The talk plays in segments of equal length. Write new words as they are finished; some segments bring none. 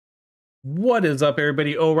What is up,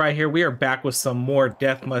 everybody? Oh, right here. We are back with some more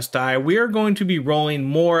Death Must Die. We are going to be rolling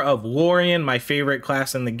more of Lorien, my favorite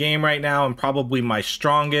class in the game right now, and probably my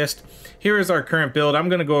strongest. Here is our current build. I'm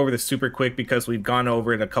going to go over this super quick because we've gone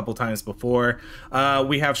over it a couple times before.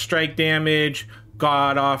 We have strike damage,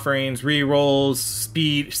 god offerings, rerolls,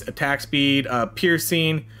 speed, attack speed,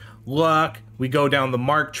 piercing, luck. We go down the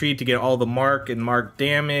mark tree to get all the mark and mark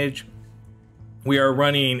damage. We are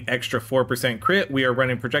running extra 4% crit, we are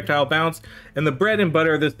running projectile bounce, and the bread and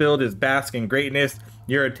butter of this build is Bask in Greatness.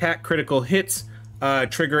 Your attack critical hits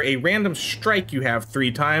trigger a random strike you have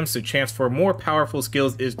 3 times, so chance for more powerful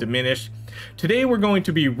skills is diminished. Today we're going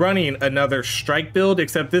to be running another strike build,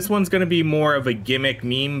 except this one's going to be more of a gimmick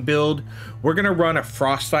meme build. We're going to run a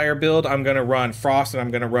FrostFire build. I'm going to run Frost and I'm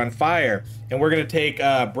going to run Fire. And we're going to take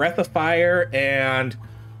Breath of Fire and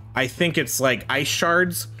I think it's like Ice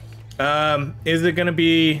Shards. Is it going to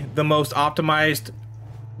be the most optimized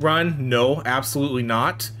run? No, absolutely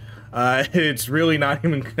not. It's really not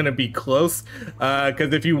even going to be close.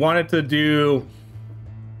 Because if you wanted to do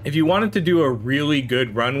a really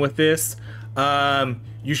good run with this,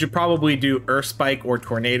 you should probably do Earth Spike or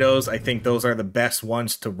Tornadoes. I think those are the best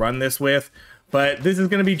ones to run this with. But this is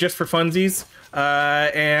going to be just for funsies,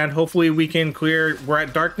 and hopefully we can clear. We're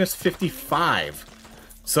at darkness 55,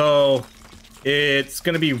 so it's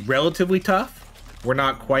going to be relatively tough. We're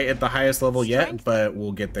not quite at the highest level yet, but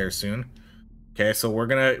we'll get there soon. Okay, so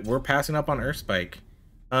we're passing up on Earth Spike.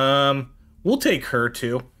 We'll take her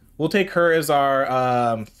too. We'll take her as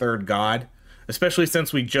our third god, especially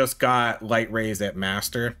since we just got Light Rays at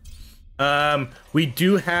Master. We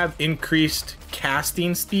do have increased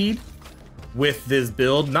casting speed with this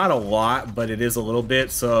build. Not a lot, but it is a little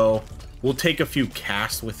bit, so we'll take a few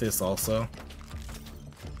casts with this also.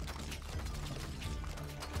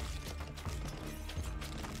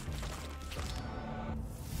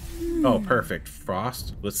 Oh, perfect.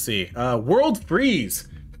 Frost. Let's see. World Freeze.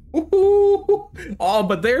 Ooh. Oh,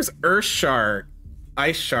 but there's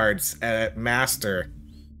Ice Shards at Master.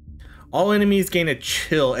 All enemies gain a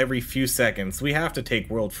chill every few seconds. We have to take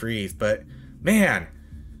World Freeze, but man,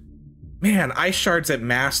 Ice Shards at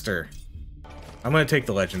Master. I'm gonna take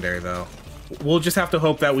the Legendary though. We'll just have to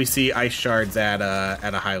hope that we see Ice Shards at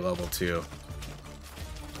a high level too.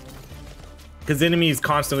 Because enemies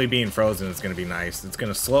constantly being frozen is going to be nice. It's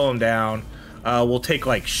going to slow them down. We'll take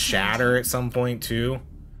like Shatter at some point too.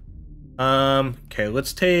 Okay,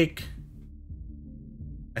 let's take...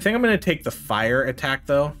 I think I'm going to take the Fire attack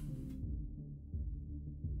though.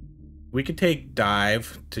 We could take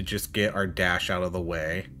Dive to just get our dash out of the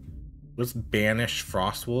way. Let's banish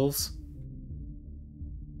Frost Wolves.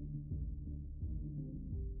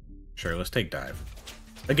 Sure, let's take Dive.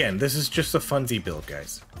 Again, this is just a funsy build,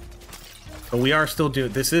 guys. But we are still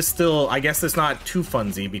doing... This is still... I guess it's not too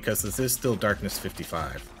funsy because this is still Darkness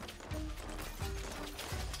 55.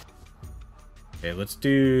 Okay, let's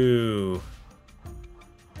do...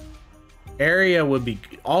 Area would be...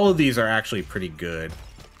 All of these are actually pretty good.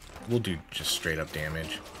 We'll do just straight up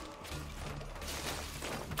damage.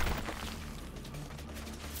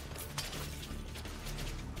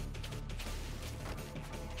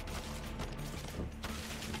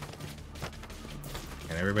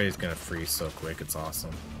 And everybody's gonna freeze so quick, it's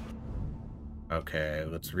awesome. Okay,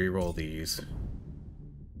 let's re-roll these.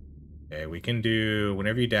 Okay, we can do...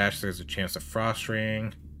 Whenever you dash, there's a chance of Frost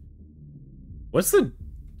Ring. What's the...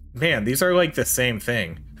 Man, these are like the same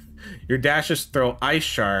thing. Your dashes throw Ice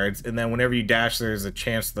Shards, and then whenever you dash, there's a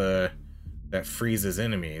chance that freezes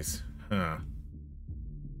enemies. Huh.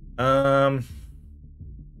 I'm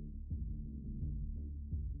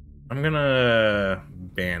gonna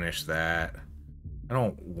banish that. I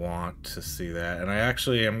don't want to see that, and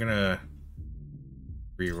I'm gonna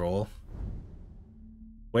re-roll.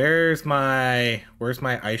 Where's my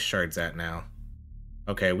Ice Shards at now?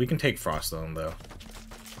 Okay, we can take Frost Zone though.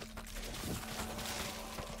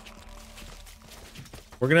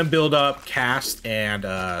 We're gonna build up cast and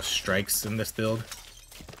strikes in this build.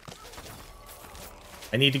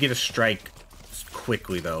 I need to get a strike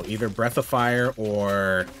quickly though, either Breath of Fire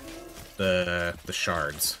or the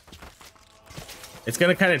shards. It's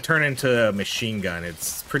gonna kind of turn into a machine gun.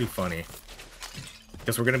 It's pretty funny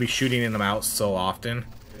because we're gonna be shooting them out so often.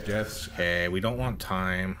 Yes. Okay, we don't want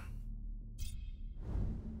time.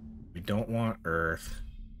 We don't want earth.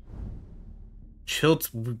 Chilled.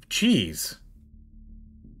 Jeez.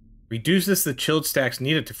 Reduces the chilled stacks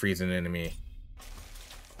needed to freeze an enemy.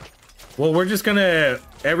 Well, we're just gonna...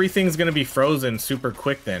 Everything's gonna be frozen super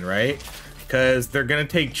quick then, right? Because they're gonna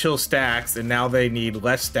take chill stacks, and now they need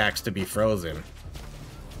less stacks to be frozen.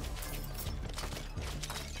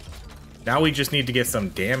 Now we just need to get some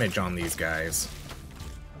damage on these guys.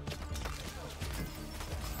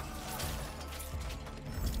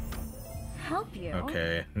 Help you?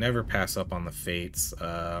 Okay, never pass up on the fates.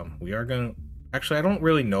 We are gonna... Actually, I don't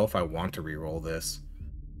really know if I want to reroll this.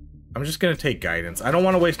 I'm just gonna take guidance. I don't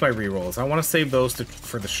want to waste my rerolls. I want to save those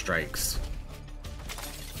for the strikes.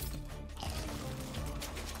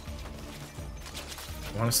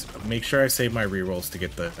 I want to make sure I save my rerolls to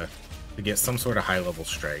get some sort of high level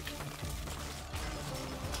strike.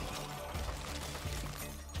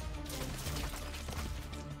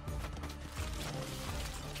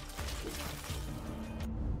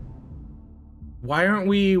 Why aren't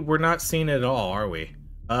we? We're not seeing it at all, are we?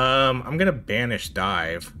 I'm gonna banish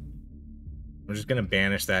dive. I'm just gonna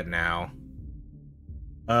banish that now.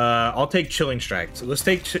 I'll take Chilling Strike. So let's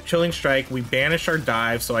take Chilling Strike. We banish our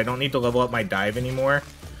dive, so I don't need to level up my dive anymore.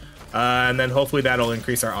 And then hopefully that'll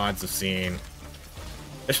increase our odds of seeing.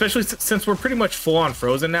 Especially since we're pretty much full on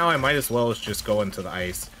frozen now, I might as well just go into the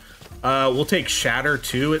ice. We'll take Shatter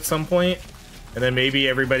too at some point, and then maybe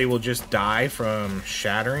everybody will just die from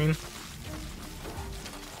shattering.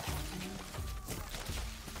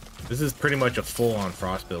 This is pretty much a full-on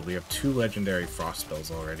frost build. We have 2 legendary frost spells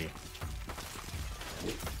already.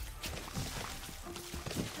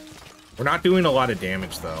 We're not doing a lot of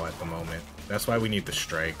damage, though, at the moment. That's why we need the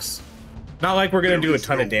strikes. Not like we're going to do a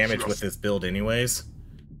ton of damage with this build anyways.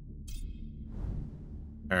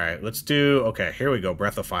 Alright, let's do... Okay, here we go.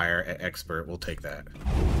 Breath of Fire at Expert. We'll take that.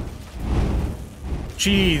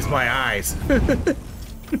 Jeez, my eyes.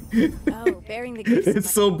 Oh, bearing the gifts. It's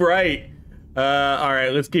so bright.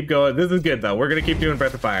 Alright, let's keep going. This is good, though. We're gonna keep doing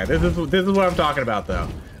Breath of Fire. This is what I'm talking about, though.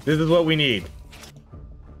 This is what we need.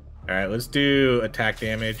 Alright, let's do attack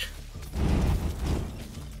damage.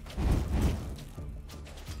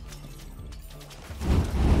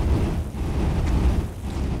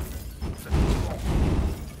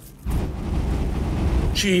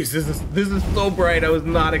 Jeez, this is so bright. I was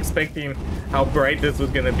not expecting how bright this was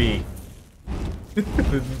gonna be. This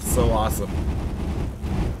is so awesome.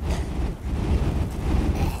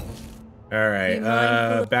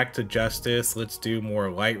 Alright, back to Justice. Let's do more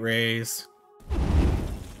light rays.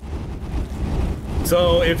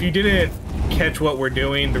 So, if you didn't catch what we're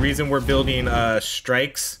doing, the reason we're building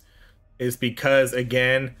strikes is because,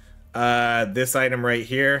 again, this item right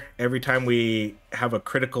here, every time we have a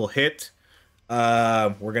critical hit,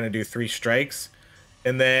 we're going to do 3 strikes.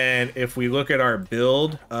 And then if we look at our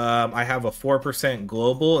build, I have a 4%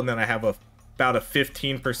 global, and then I have about a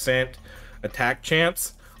 15% attack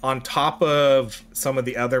chance. On top of some of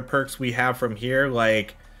the other perks we have from here,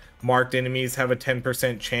 like marked enemies have a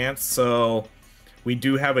 10% chance, so we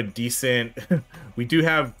do have a decent, we do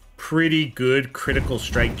have pretty good critical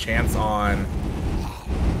strike chance on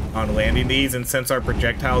landing these, and since our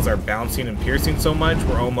projectiles are bouncing and piercing so much,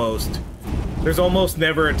 there's almost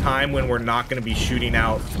never a time when we're not going to be shooting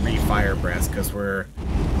out 3 fire breaths, because we're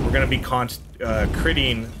going to be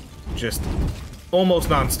critting just almost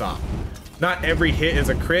non-stop. Not every hit is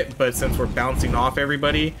a crit, but since we're bouncing off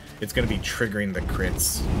everybody, it's going to be triggering the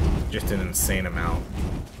crits just an insane amount.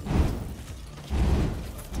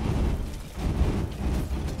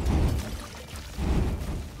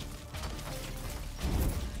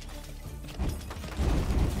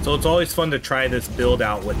 So it's always fun to try this build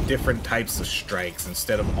out with different types of strikes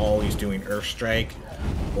instead of always doing Earth Strike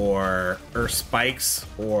or Earth Spikes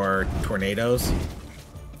or Tornadoes.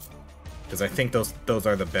 Because I think those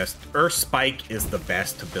are the best. Earth Spike is the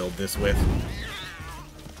best to build this with.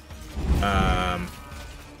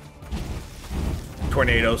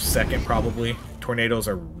 Tornadoes second, probably. Tornadoes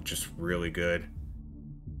are just really good.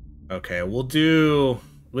 Okay, let's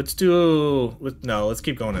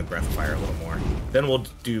keep going in Breath of Fire a little more. Then we'll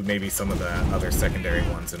do maybe some of the other secondary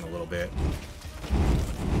ones in a little bit.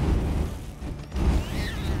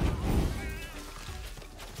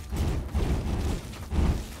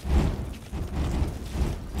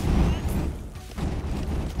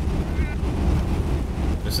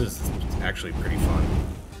 This is actually pretty fun.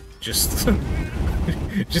 Just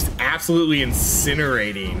absolutely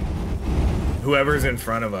incinerating whoever's in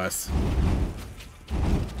front of us.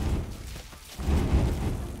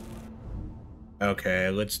 Okay,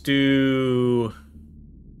 let's do...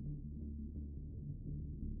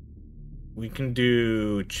 We can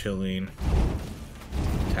do chilling.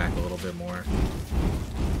 Attack a little bit more.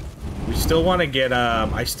 We still want to get,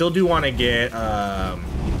 I still do want to get,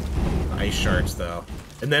 ice shards, though.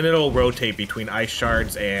 And then it'll rotate between ice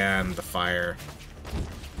shards and the fire.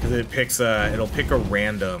 Because it picks it'll pick a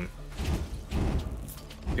random...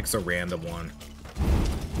 Picks a random one.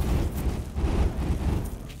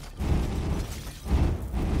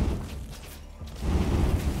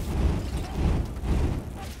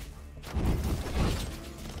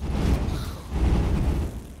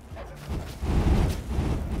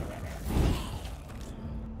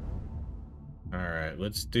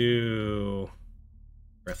 let's do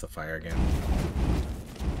Breath of Fire again.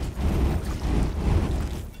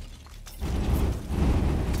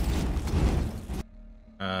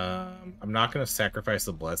 I'm not going to sacrifice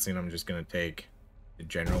the blessing. I'm just going to take the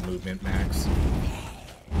general movement max.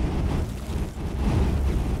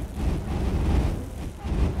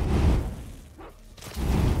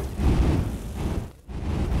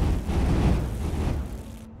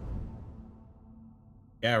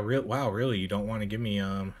 Yeah, wow, really? You don't want to give me,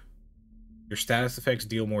 your status effects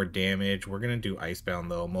deal more damage. We're going to do Icebound,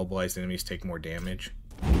 though. Mobilized enemies take more damage.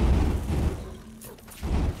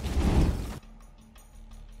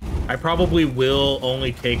 I probably will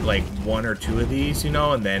only take, like, 1 or 2 of these, you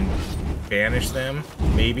know, and then banish them,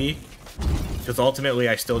 maybe. Because ultimately,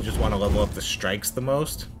 I still just want to level up the strikes the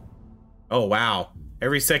most. Oh, wow.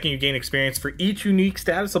 Every second you gain experience for each unique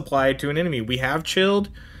status applied to an enemy. We have Chilled.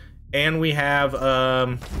 And we have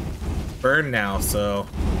Burn now, so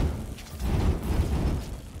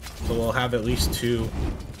we'll have at least 2.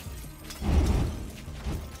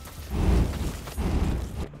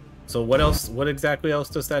 So what else? What exactly else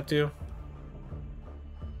does that do?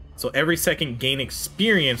 So every second gain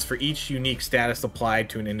experience for each unique status applied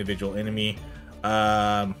to an individual enemy.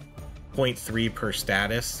 0.3 per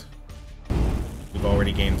status. We've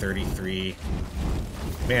already gained 33.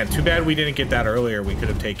 Man, too bad we didn't get that earlier. We could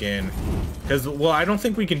have taken... Because, well, I don't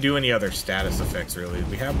think we can do any other status effects, really.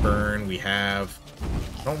 We have Burn, we have...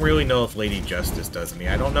 I don't really know if Lady Justice does any.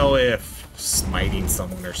 I don't know if smiting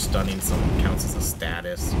someone or stunning someone counts as a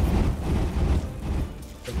status.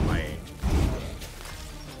 It might.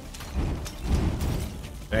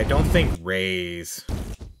 I don't think Raise... I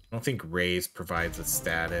don't think Raise provides a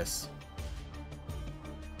status.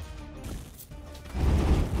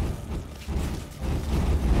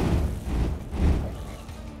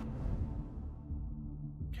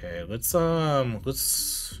 Okay, let's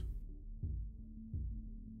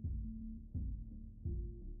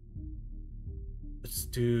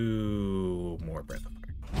do more Breath of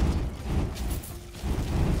Fire.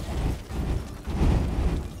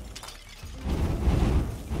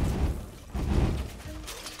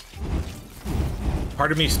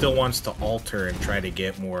 Part of me still wants to alter and try to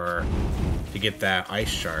get more, to get that ice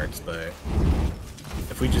shards, but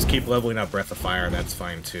if we just keep leveling up Breath of Fire, that's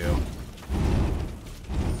fine too.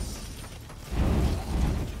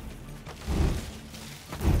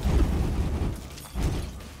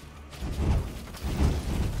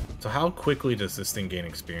 So how quickly does this thing gain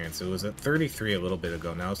experience? It was at 33 a little bit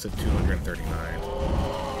ago, now it's at 239.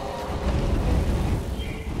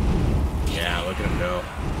 Yeah, look at him go.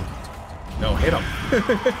 No, hit him.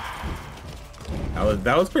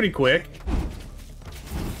 that was pretty quick.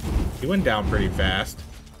 He went down pretty fast.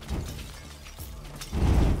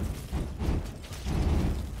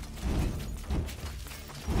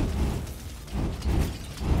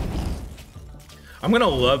 I'm gonna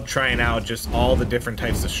love trying out just all the different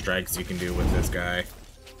types of strikes you can do with this guy.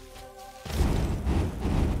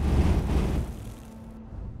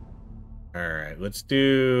 Alright, let's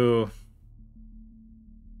do...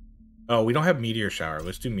 Oh, we don't have Meteor Shower.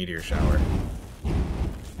 Let's do Meteor Shower.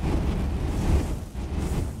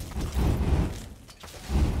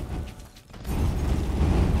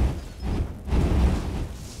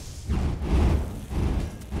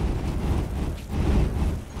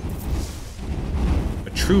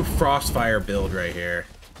 True FrostFire build right here.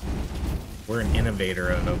 We're an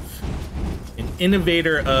innovator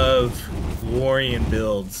of Lorien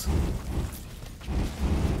builds.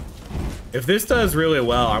 If this does really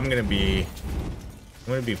well, I'm gonna be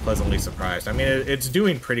pleasantly surprised. I mean, it's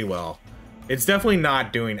doing pretty well. It's definitely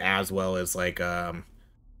not doing as well as like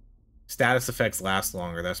status effects last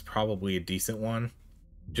longer. That's probably a decent one,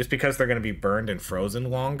 just because they're gonna be burned and frozen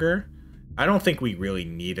longer. I don't think we really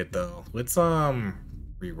need it though. Let's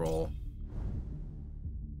reroll.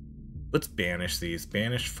 Let's banish these.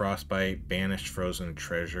 Banish Frostbite, banish Frozen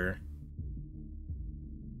Treasure.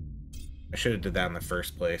 I should have did that in the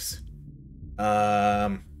first place.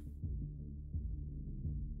 We're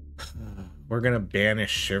gonna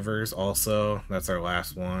banish Shivers also. That's our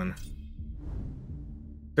last one.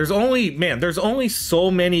 There's only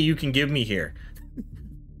so many you can give me here.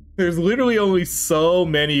 There's literally only so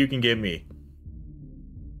many you can give me.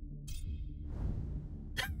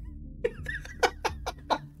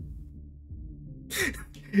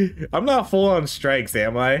 I'm not full on strikes,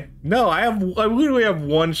 am I? No, I literally have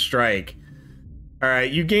 1 strike.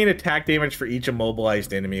 Alright, you gain attack damage for each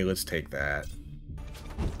immobilized enemy. Let's take that.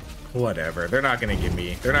 Whatever. They're not gonna give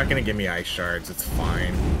me ice shards. It's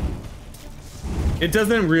fine. It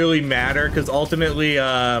doesn't really matter, because ultimately,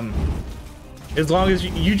 As long as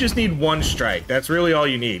you just need one strike. That's really all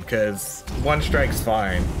you need, because one strike's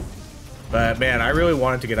fine. But man, I really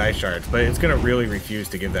wanted to get ice shards, but it's gonna really refuse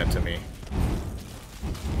to give that to me.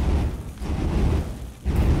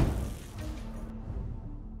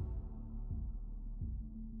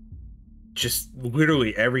 Just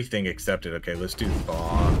literally everything accepted. Okay, let's do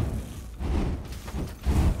thaw.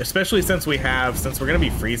 Especially since we're gonna be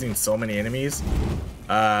freezing so many enemies,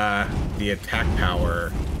 the attack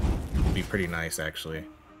power would be pretty nice actually.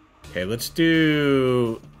 Okay, let's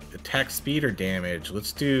do attack speed or damage.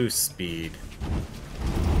 Let's do speed.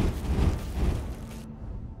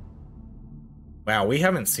 Wow, we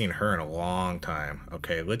haven't seen her in a long time.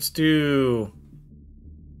 Okay, let's do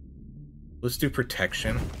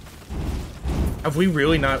protection. Have we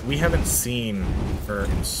really not? We haven't seen her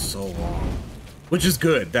in so long. Which is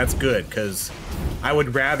good. That's good, because I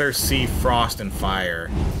would rather see frost and fire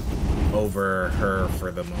over her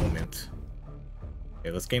for the moment.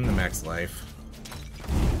 Okay, let's gain the max life.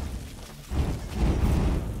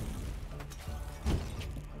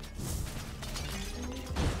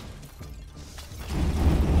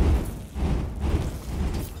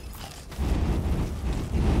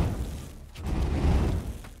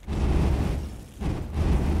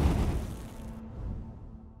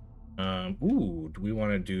 Ooh, do we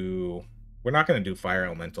want to do... We're not going to do fire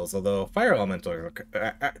elementals, although fire elementals,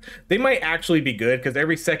 they might actually be good, because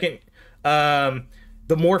every second, the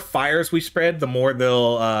more fires we spread, the more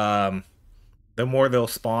they'll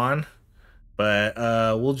spawn. But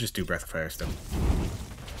we'll just do breath of fire still.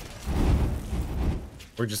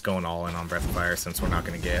 We're just going all in on breath of fire since we're not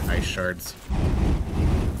going to get ice shards.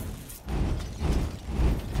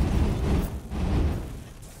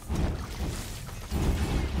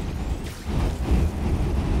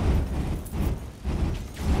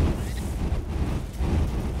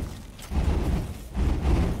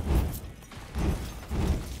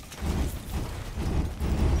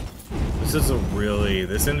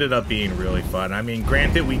 This ended up being really fun. I mean,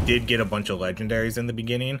 granted, we did get a bunch of legendaries in the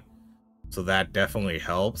beginning, so that definitely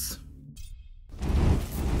helps.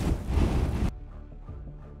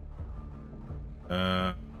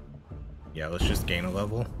 Yeah, let's just gain a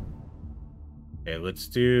level. Okay, let's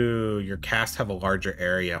do... Your casts have a larger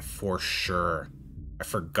area for sure. I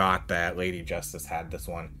forgot that Lady Justice had this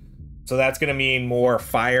one. So that's going to mean more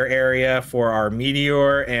fire area for our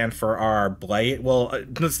meteor and for our blight. Well,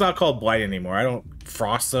 it's not called blight anymore. I don't...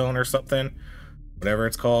 Frost zone or something. Whatever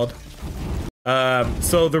it's called.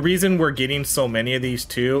 So the reason we're getting so many of these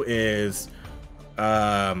too is...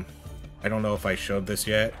 I don't know if I showed this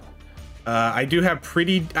yet. I have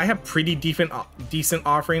pretty decent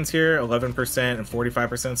offerings here, 11% and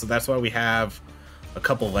 45%. So that's why we have a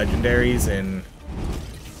couple legendaries and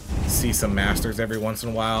see some masters every once in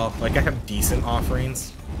a while. Like, I have decent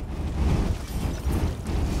offerings.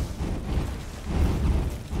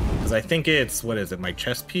 Because I think it's, what is it, my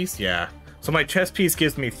chest piece? Yeah. So my chest piece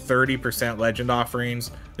gives me 30% legend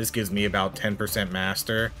offerings. This gives me about 10%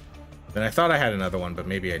 master. Then I thought I had another one, but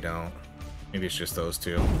maybe I don't. Maybe it's just those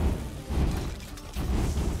two.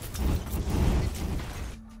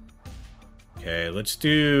 Okay, let's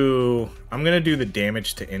do... I'm gonna do the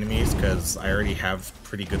damage to enemies because I already have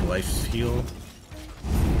pretty good life heal.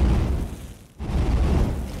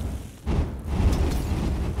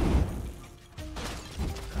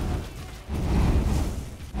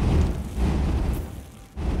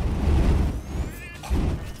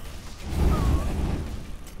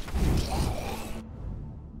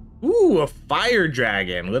 Ooh, a fire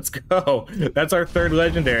dragon. Let's go. That's our third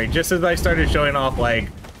legendary. Just as I started showing off, like,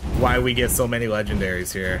 why we get so many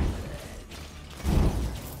legendaries here.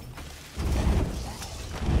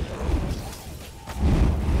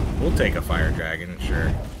 We'll take a fire dragon,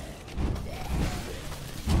 sure.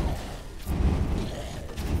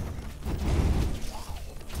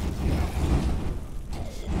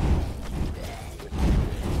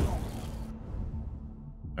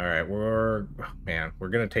 Alright, we're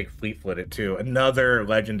gonna take fleet foot it too. Another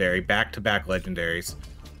legendary, back-to-back legendaries.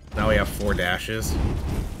 Now we have 4 dashes.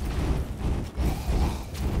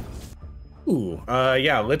 Ooh,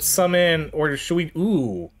 yeah, let's summon, or should we,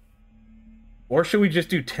 or should we just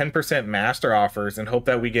do 10% master offers and hope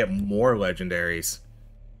that we get more legendaries?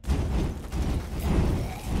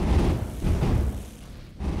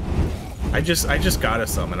 I just gotta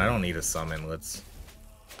summon, I don't need a summon, let's...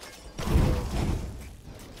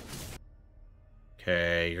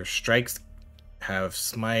 Okay, your strikes have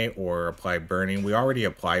smite or apply burning. We already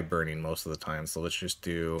apply burning most of the time, so let's just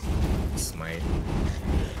do smite.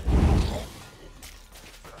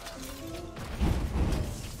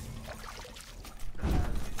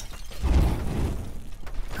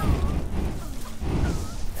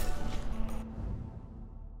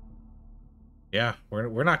 yeah,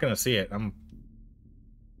 we're not gonna see it. I'm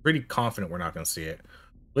pretty confident we're not gonna see it.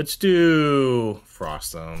 Let's do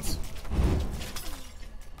frost zones.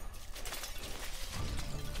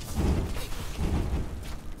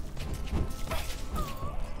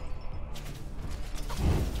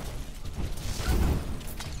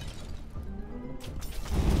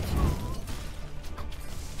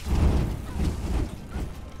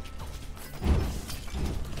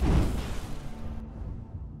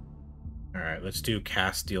 Alright, let's do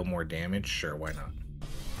cast deal more damage. Sure, why not?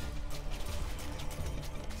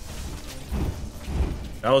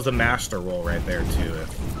 That was a master roll right there, too,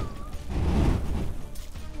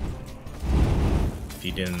 if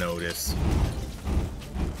you didn't notice.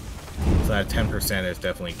 So that 10% is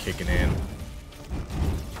definitely kicking in.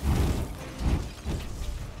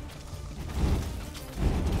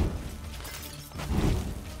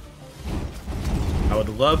 I would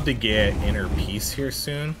love to get Inner Peace here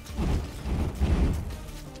soon.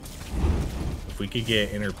 If we could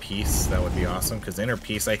get Inner Peace, that would be awesome, because Inner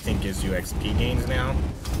Peace, I think, gives you XP gains now.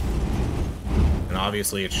 And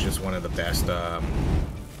obviously, it's just one of the best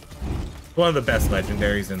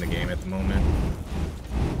legendaries in the game at the moment.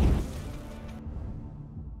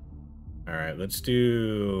 Alright, let's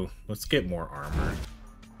get more armor.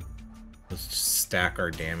 Let's just stack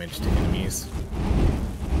our damage to enemies.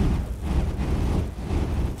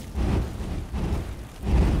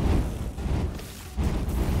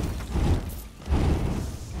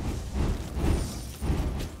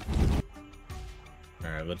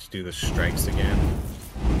 Alright, let's do the strikes again.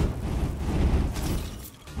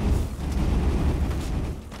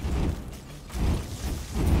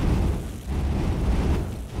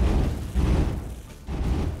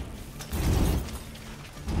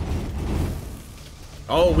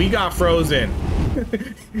 Oh, we got frozen.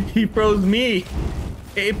 He froze me.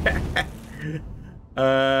 Hey,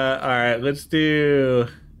 alright, let's do...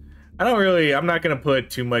 I'm not gonna put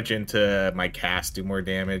too much into my cast, do more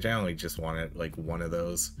damage. I only just wanted like one of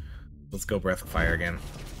those. Let's go Breath of Fire again.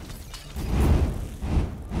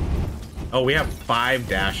 Oh, we have 5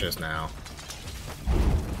 dashes now.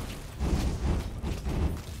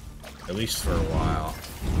 At least for a while.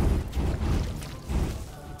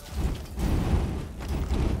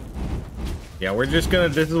 Yeah, we're just gonna,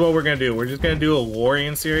 this is what we're gonna do. We're just gonna do a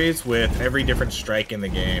Lorien series with every different strike in the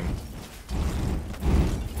game.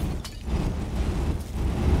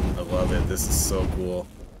 I love it. This is so cool.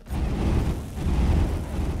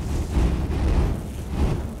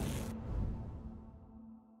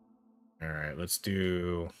 Alright, let's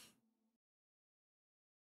do...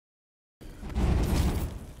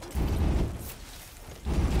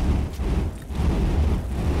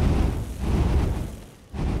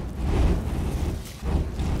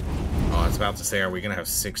 I was about to say, are we gonna have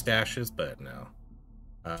 6 dashes? But no.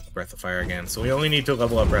 Breath of Fire again. So we only need to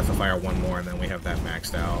level up Breath of Fire 1 more, and then we have that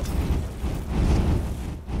maxed out.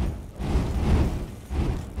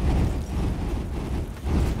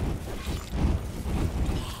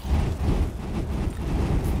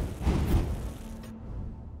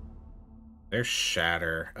 There's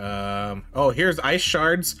Shatter. Oh, here's Ice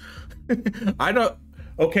Shards.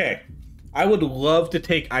 Okay. I would love to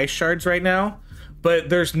take Ice Shards right now, but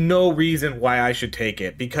there's no reason why I should take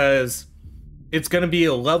it, because it's going to be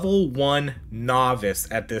a level 1 novice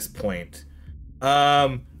at this point.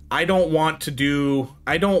 I don't want to do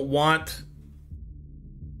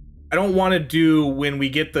when we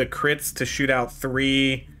get the crits to shoot out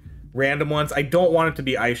 3 random ones. I don't want it to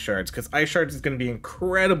be Ice Shards, because Ice Shards is going to be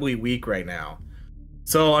incredibly weak right now.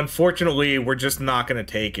 So unfortunately, we're just not going to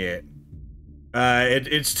take it.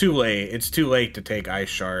 It's too late. It's too late to take Ice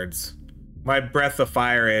Shards. My Breath of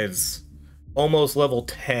Fire is almost level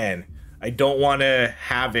 10. I don't want to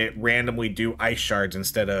have it randomly do Ice Shards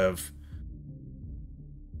instead of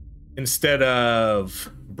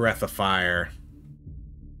Breath of Fire.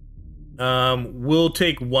 We'll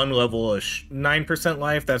take 1 level of 9%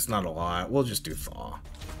 life. That's not a lot. We'll just do Thaw.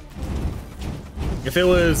 If it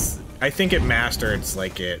was, I think at Master, it's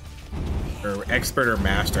like or Expert or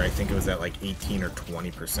Master, I think it was at like 18 or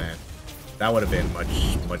 20%. That would have been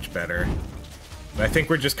much better. But I think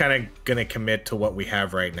we're just kind of gonna commit to what we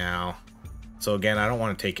have right now. So again, I don't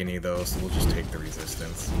want to take any of those, so we'll just take the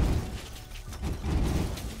resistance.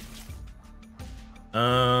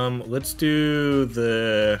 Let's do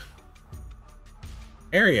the...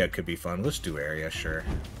 Area could be fun. Let's do Area, sure.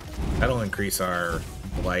 That'll increase our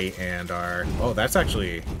Blight and our... Oh, that's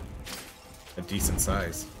actually a decent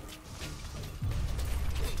size.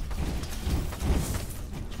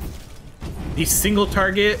 These single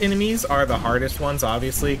target enemies are the hardest ones,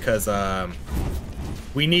 obviously, because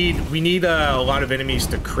We need a lot of enemies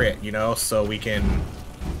to crit, you know, so we can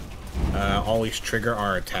always trigger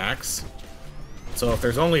our attacks. So if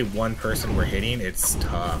there's only one person we're hitting, it's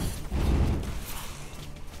tough.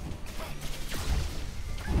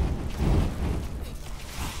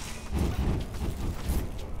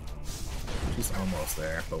 She's almost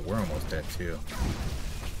there, but we're almost dead too.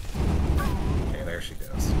 Okay, there she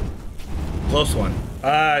goes. Close one.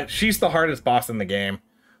 She's the hardest boss in the game.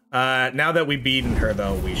 Now that we've beaten her,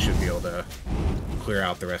 though, we should be able to clear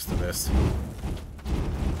out the rest of this.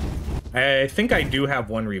 I think I do have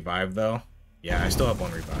one revive, though. Yeah, I still have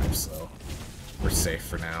one revive, so we're safe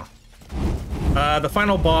for now. The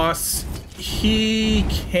final boss, he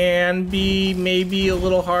can be maybe a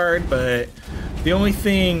little hard, but the only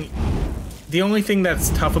thing that's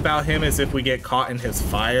tough about him is if we get caught in his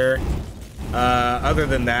fire. Other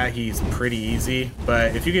than that, he's pretty easy,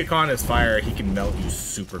 but if you get caught in his fire, he can melt you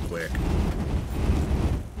super quick.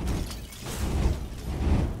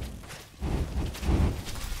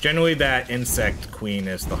 Generally, that insect queen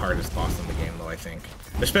is the hardest boss in the game, though, I think.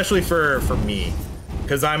 Especially for me,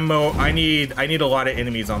 because I need a lot of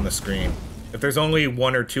enemies on the screen. If there's only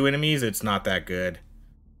 1 or 2 enemies, it's not that good.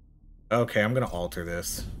 Okay, I'm gonna alter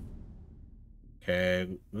this. Okay,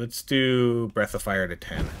 let's do Breath of Fire to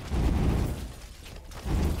 10.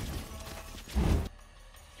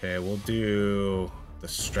 Okay, we'll do the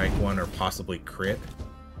strike one or possibly crit.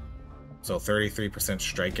 So 33%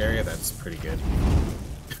 strike area, that's pretty good.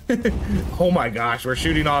 Oh my gosh, we're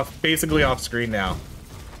shooting off, basically off screen now.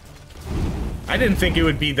 I didn't think it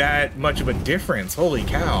would be that much of a difference. Holy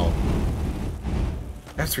cow.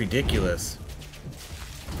 That's ridiculous.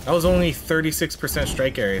 That was only 36%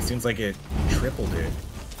 strike area. It seems like it tripled it.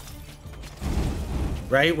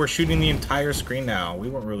 Right? We're shooting the entire screen now. We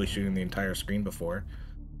weren't really shooting the entire screen before.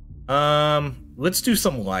 Let's do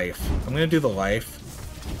some life. I'm gonna do the life.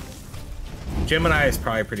 Gemini is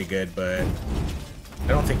probably pretty good, but I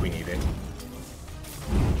don't think we need it.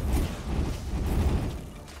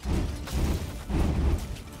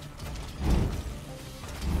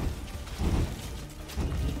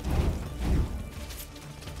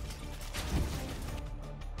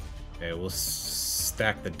 Okay, we'll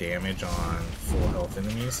stack the damage on full health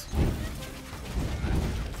enemies.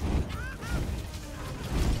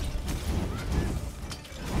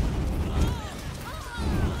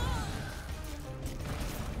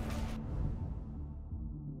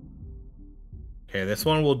 Okay, this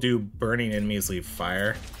one will do burning enemies leave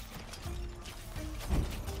fire.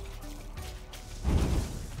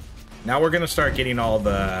 Now we're gonna start getting all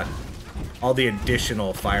the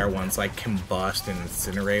additional fire ones like combust and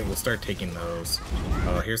incinerate. We'll start taking those.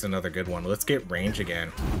 Oh, here's another good one. Let's get range again.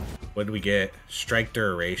 What do we get? Strike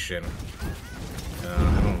duration.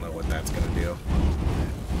 I don't know what that's gonna do.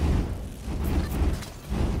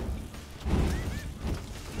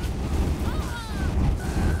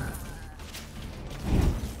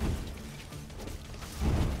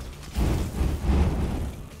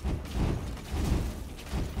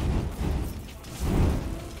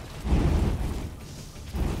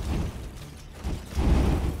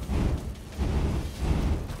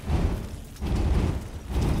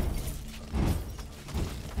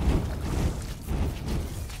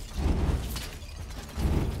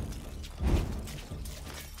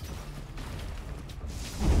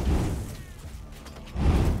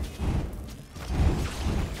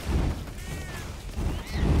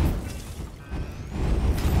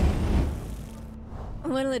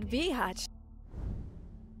 What'll it be, Hutch?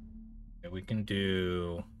 Yeah, we can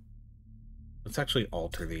do... Let's actually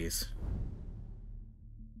alter these.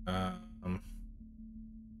 Okay,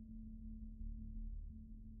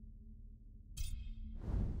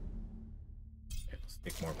 let's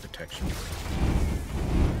take more protection.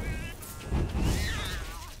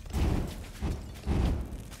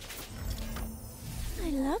 I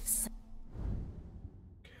love some.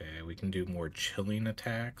 Okay, we can do more chilling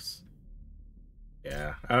attacks.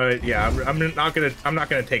 Yeah, yeah. I'm not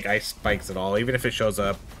gonna take ice spikes at all, even if it shows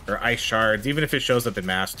up, or ice shards, even if it shows up in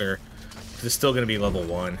master. It's still gonna be level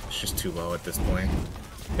 1. It's just too low at this point.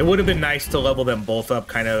 It would have been nice to level them both up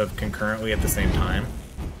kind of concurrently at the same time.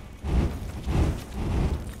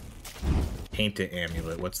 Painted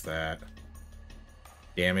amulet. What's that?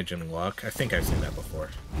 Damage and luck. I think I've seen that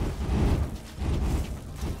before.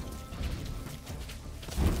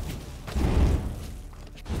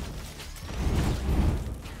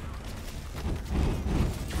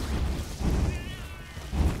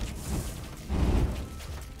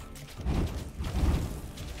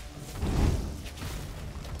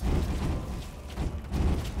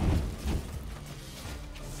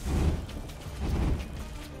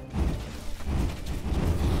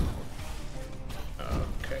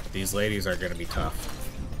 These ladies are gonna be tough.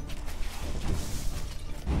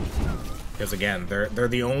 Because again, they're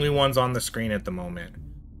the only ones on the screen at the moment.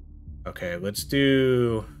 Okay, let's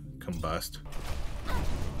do combust.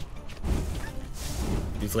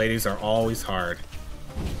 These ladies are always hard.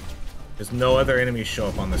 There's no other enemies show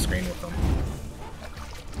up on the screen with them.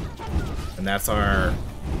 And that's our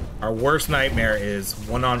worst nightmare is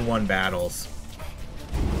one-on-one battles.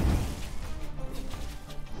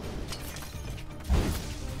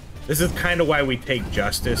 This is kind of why we take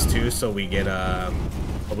justice too, so we get a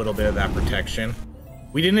little bit of that protection.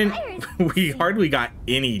 We hardly got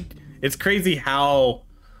any. It's crazy how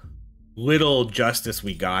little justice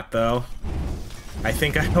we got though. I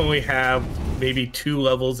think I only have maybe 2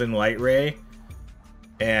 levels in light ray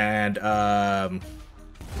and a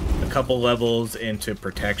couple levels into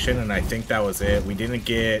protection, and I think that was it. We didn't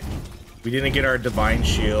get our divine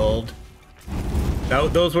shield.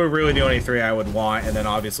 Those were really the only 3 I would want, and then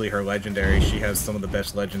obviously her legendary. She has some of the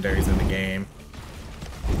best legendaries in the game.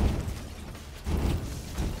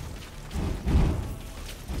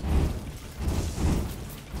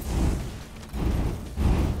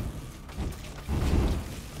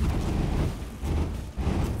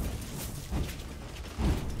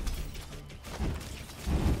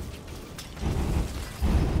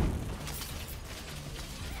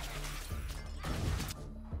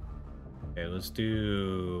 Okay, let's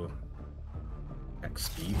do X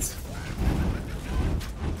speeds.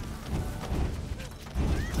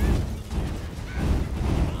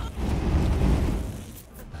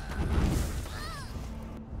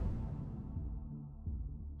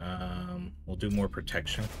 We'll do more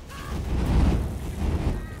protection.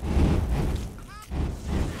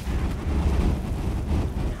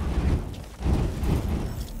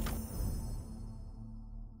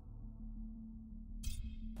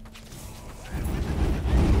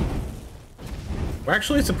 We're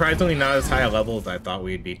actually surprisingly not as high a level as I thought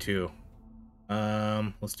we'd be too.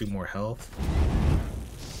 Let's do more health.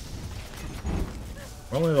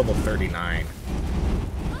 We're only level 39.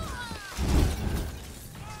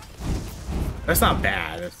 That's not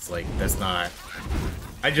bad. It's like, that's not...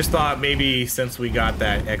 I just thought maybe since we got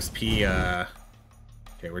that XP,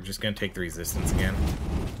 okay, we're just gonna take the resistance again.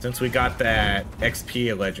 Since we got that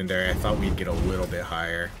XP legendary, I thought we'd get a little bit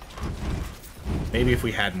higher. Maybe if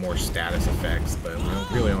we had more status effects, but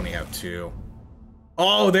we really only have 2.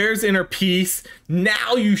 Oh, there's inner peace.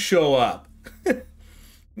 Now you show up.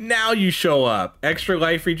 Now you show up. Extra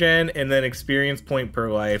life regen and then experience point per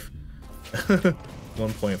life.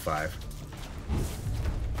 1.5.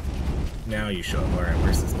 Now you show up. Alright,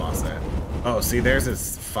 where's this boss at? Oh, see, there's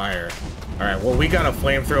his fire. Alright, well, we got a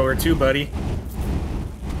flamethrower too, buddy.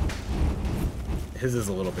 His is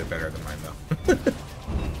a little bit better than mine, though.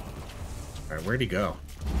 Alright, where'd he go?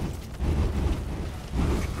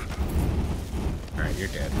 Alright, you're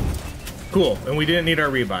dead. Cool, and we didn't need our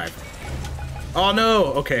revive. Oh no!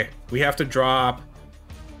 Okay, we have to drop...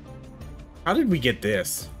 How did we get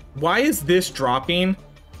this? Why is this dropping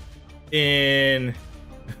in...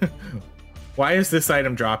 Why is this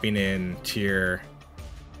item dropping in tier...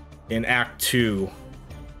 in Act 2,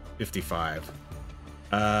 55?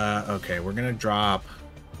 Okay, we're gonna drop...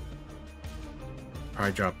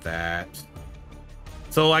 Probably drop that.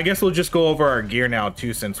 So I guess we'll just go over our gear now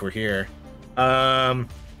too, since we're here.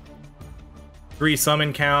 3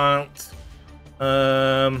 summon count.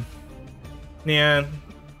 Yeah.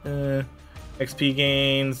 XP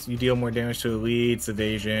gains. You deal more damage to elites.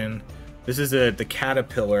 Evasion. This is the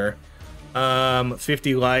caterpillar.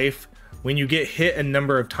 50 life. When you get hit a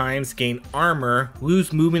number of times, gain armor,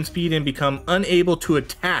 lose movement speed, and become unable to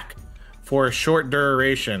attack for a short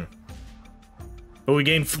duration. But we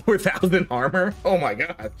gain 4,000 armor? Oh my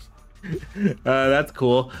gosh. That's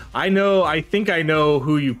cool. I think I know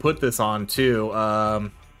who you put this on too.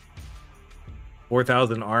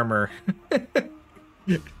 4,000 armor.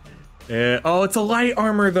 Oh, it's a light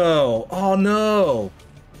armor though. Oh no.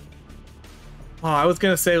 Oh, I was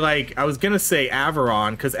gonna say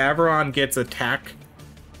Averon, because Averon gets attack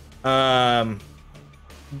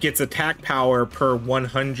power per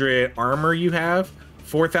 100 armor you have.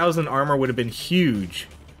 4,000 armor would have been huge.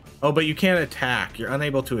 Oh, but you can't attack. You're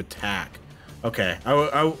unable to attack. Okay,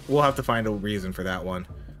 we'll have to find a reason for that one.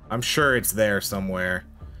 I'm sure it's there somewhere.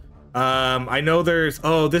 I know there's...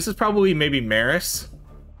 Oh, this is probably maybe Maris.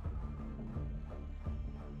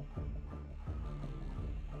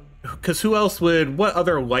 Because who else would... What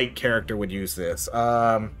other light character would use this?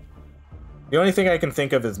 The only thing I can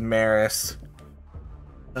think of is Maris.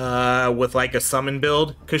 With like a summon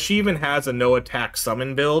build. Because she even has a no attack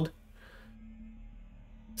summon build.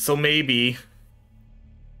 So maybe...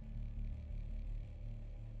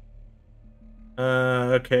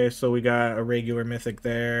 Okay, so we got a regular mythic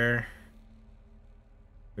there.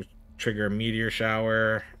 Trigger a meteor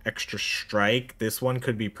shower, extra strike. This one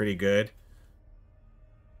could be pretty good.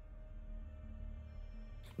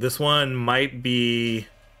 This one might be...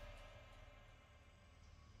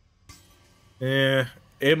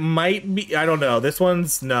 it might be... I don't know. This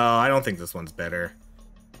one's... No, I don't think this one's better.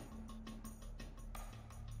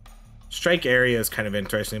 Strike area is kind of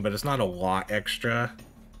interesting, but it's not a lot extra.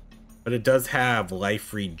 But it does have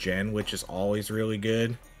life regen, which is always really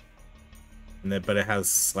good. And then, but it has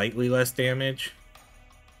slightly less damage.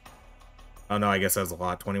 Oh no, I guess that's a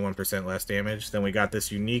lot. 21% less damage. Then we got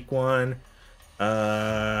this unique one.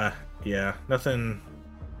 Yeah, nothing.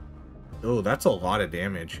 Oh, that's a lot of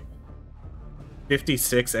damage.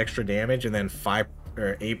 56 extra damage and then 5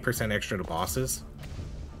 or 8% extra to bosses.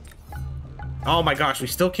 Oh my gosh, we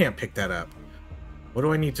still can't pick that up. What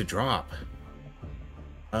do I need to drop?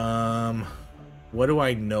 What do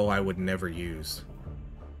I know I would never use?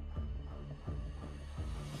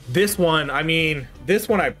 This one, I mean, this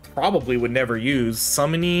one I probably would never use.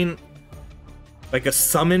 Summoning, like a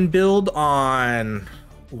summon build on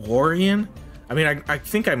Lorien. I mean, I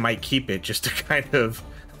think I might keep it just to kind of,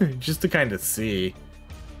 see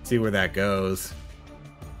where that goes.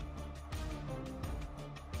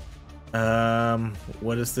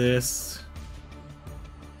 What is this?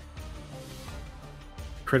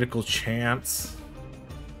 Critical chance,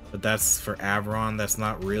 but that's for Averon. That's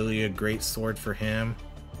not really a great sword for him.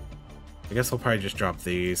 I guess I'll probably just drop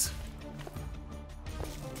these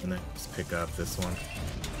and then just pick up this one.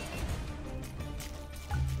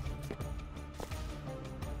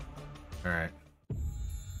 All right.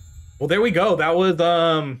 Well, there we go. That was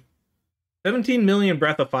 17 million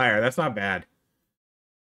Breath of Fire. That's not bad.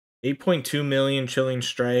 8.2 million Chilling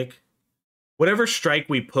Strike. Whatever strike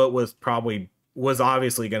we put was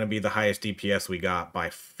obviously going to be the highest DPS we got by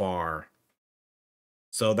far.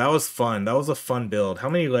 So that was fun. That was a fun build. How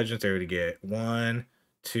many legendary did we get? 1,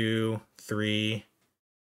 2, 3,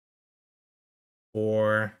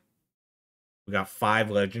 4. We got 5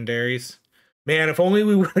 legendaries. Man, if only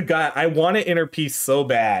we would have got... I want an inner piece so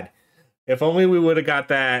bad. If only we would have got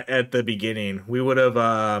that at the beginning. We would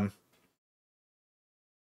have...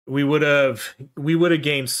 we would have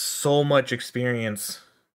gained so much experience.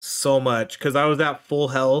 So much. Because I was at full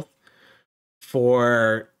health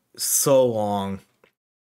for so long.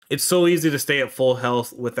 It's so easy to stay at full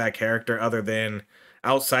health with that character other than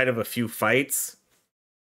outside of a few fights.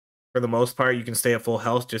 For the most part, you can stay at full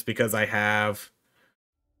health just because I have...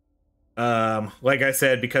 like I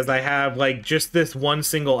said, because I have like just this one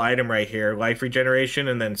single item right here, life regeneration,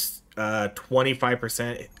 and then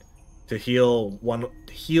 25% to heal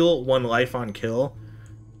one life on kill.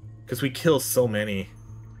 Because we kill so many.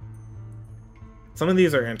 Some of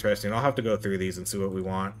these are interesting. I'll have to go through these and see what we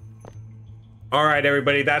want. All right,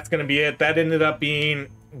 everybody, that's going to be it. That ended up being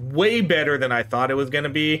way better than I thought it was going to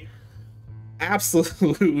be.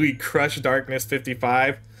 Absolutely crushed Darkness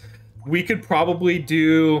 55. We could probably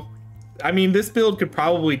do... I mean, this build could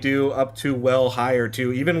probably do up to well higher,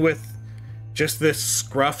 too, even with just this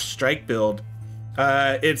scruff strike build.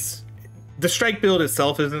 The strike build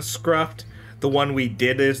itself isn't scruffed. The one we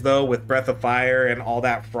did is, though, with Breath of Fire and all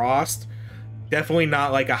that frost. Definitely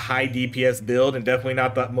not like a high DPS build and definitely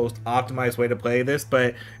not the most optimized way to play this,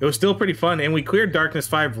 but it was still pretty fun and we cleared Darkness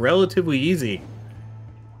 5 relatively easy.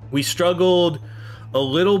 We struggled a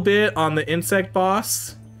little bit on the insect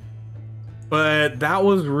boss, but that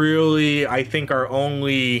was really, I think, our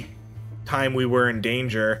only time we were in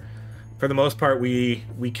danger. For the most part, we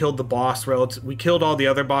killed the boss we killed all the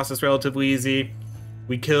other bosses relatively easy.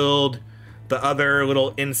 We killed the other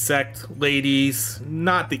little insect ladies,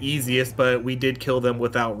 not the easiest, but we did kill them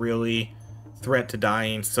without really threat to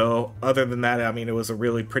dying. So other than that, I mean, it was a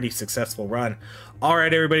really pretty successful run. All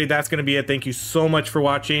right, everybody, that's going to be it. Thank you so much for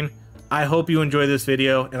watching. I hope you enjoyed this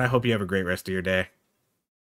video, and I hope you have a great rest of your day.